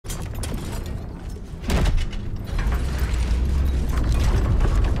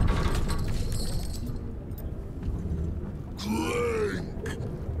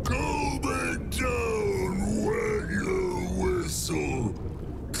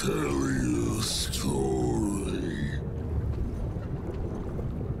tell you a story.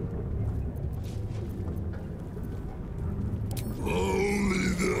 Only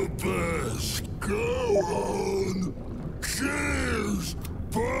the best. Go on. Cheers.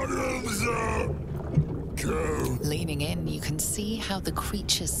 Bottoms up. Go. Leaning in, you can see how the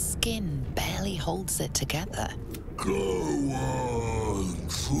creature's skin barely holds it together. Go on.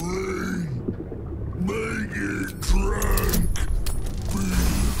 Clean. Make it drunk. Be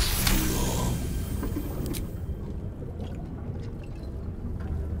strong.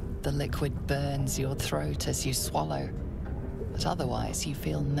 The liquid burns your throat as you swallow, but otherwise you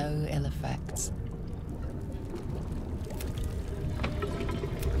feel no ill effects.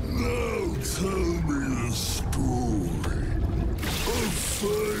 Now tell me a story, a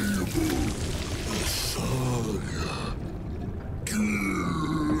fable, a saga.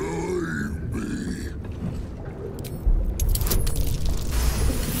 Delight me.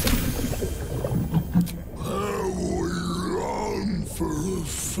 How we long for a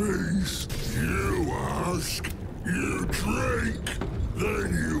feast. You ask, you drink, then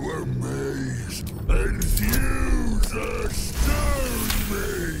you amaze, infuse or stone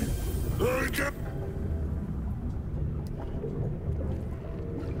me. Again.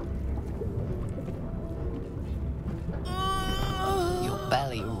 Your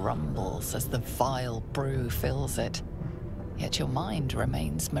belly rumbles as the vile brew fills it, yet your mind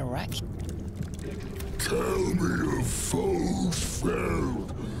remains miraculous. Tell me of foes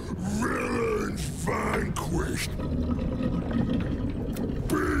felled, villains vanquished,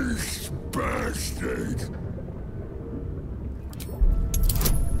 beasts bastard.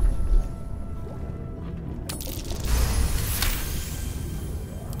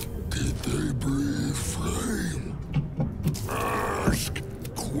 Did they breathe flame? Ask,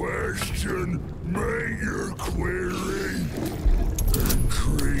 question, make your query, and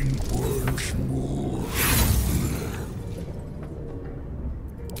drink once more.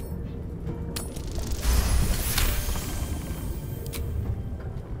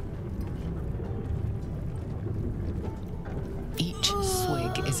 Each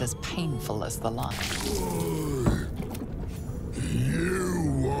swig is as painful as the last. You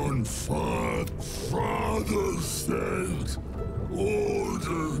want father said,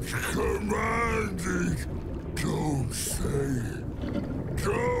 ordered, commanded. Don't say it.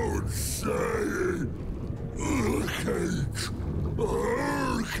 Don't say it. Hurricane.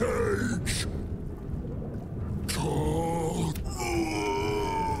 Hurricane.